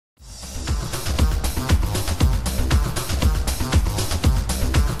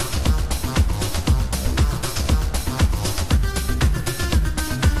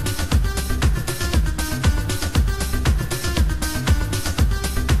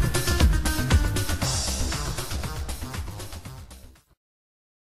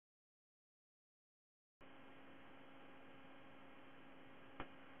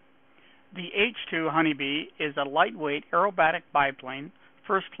The H-2 Honeybee is a lightweight aerobatic biplane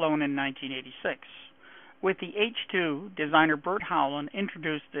first flown in 1986. With the H-2, designer Bert Howland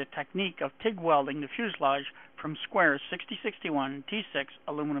introduced the technique of TIG welding the fuselage from square 6061 T6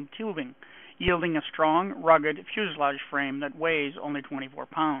 aluminum tubing, yielding a strong, rugged fuselage frame that weighs only 24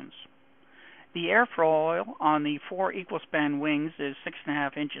 pounds. The airfoil on the 4 equal-span wings is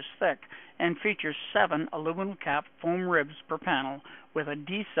 6.5 inches thick and features 7 aluminum-capped foam ribs per panel with a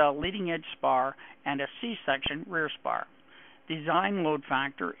D-cell leading-edge spar and a C-section rear spar. Design load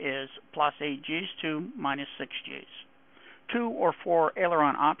factor is plus 8 Gs to minus 6 Gs. 2 or 4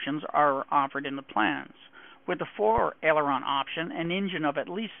 aileron options are offered in the plans. With the 4 aileron option, an engine of at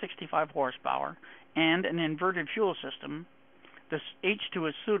least 65 horsepower, and an inverted fuel system, the H-2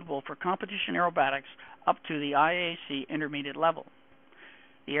 is suitable for competition aerobatics up to the IAC intermediate level.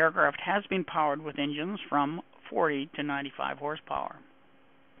 The aircraft has been powered with engines from 40 to 95 horsepower.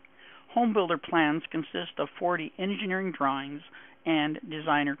 Home builder plans consist of 40 engineering drawings and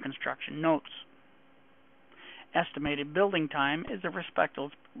designer construction notes. Estimated building time is a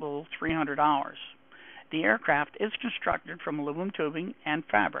respectable 300 hours. The aircraft is constructed from aluminum tubing and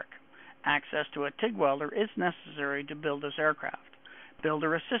fabric. Access to a TIG welder is necessary to build this aircraft.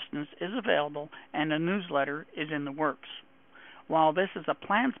 Builder assistance is available and a newsletter is in the works. While this is a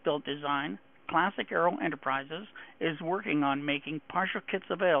plans-built design, Classic Aero Enterprises is working on making partial kits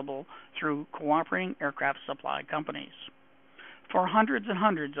available through cooperating aircraft supply companies. For hundreds and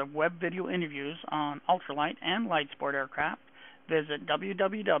hundreds of web video interviews on ultralight and Lightsport aircraft, visit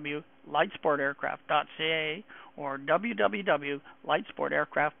www.lightsportaircraft.ca or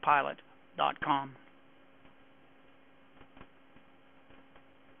www.lightsportaircraftpilot.com.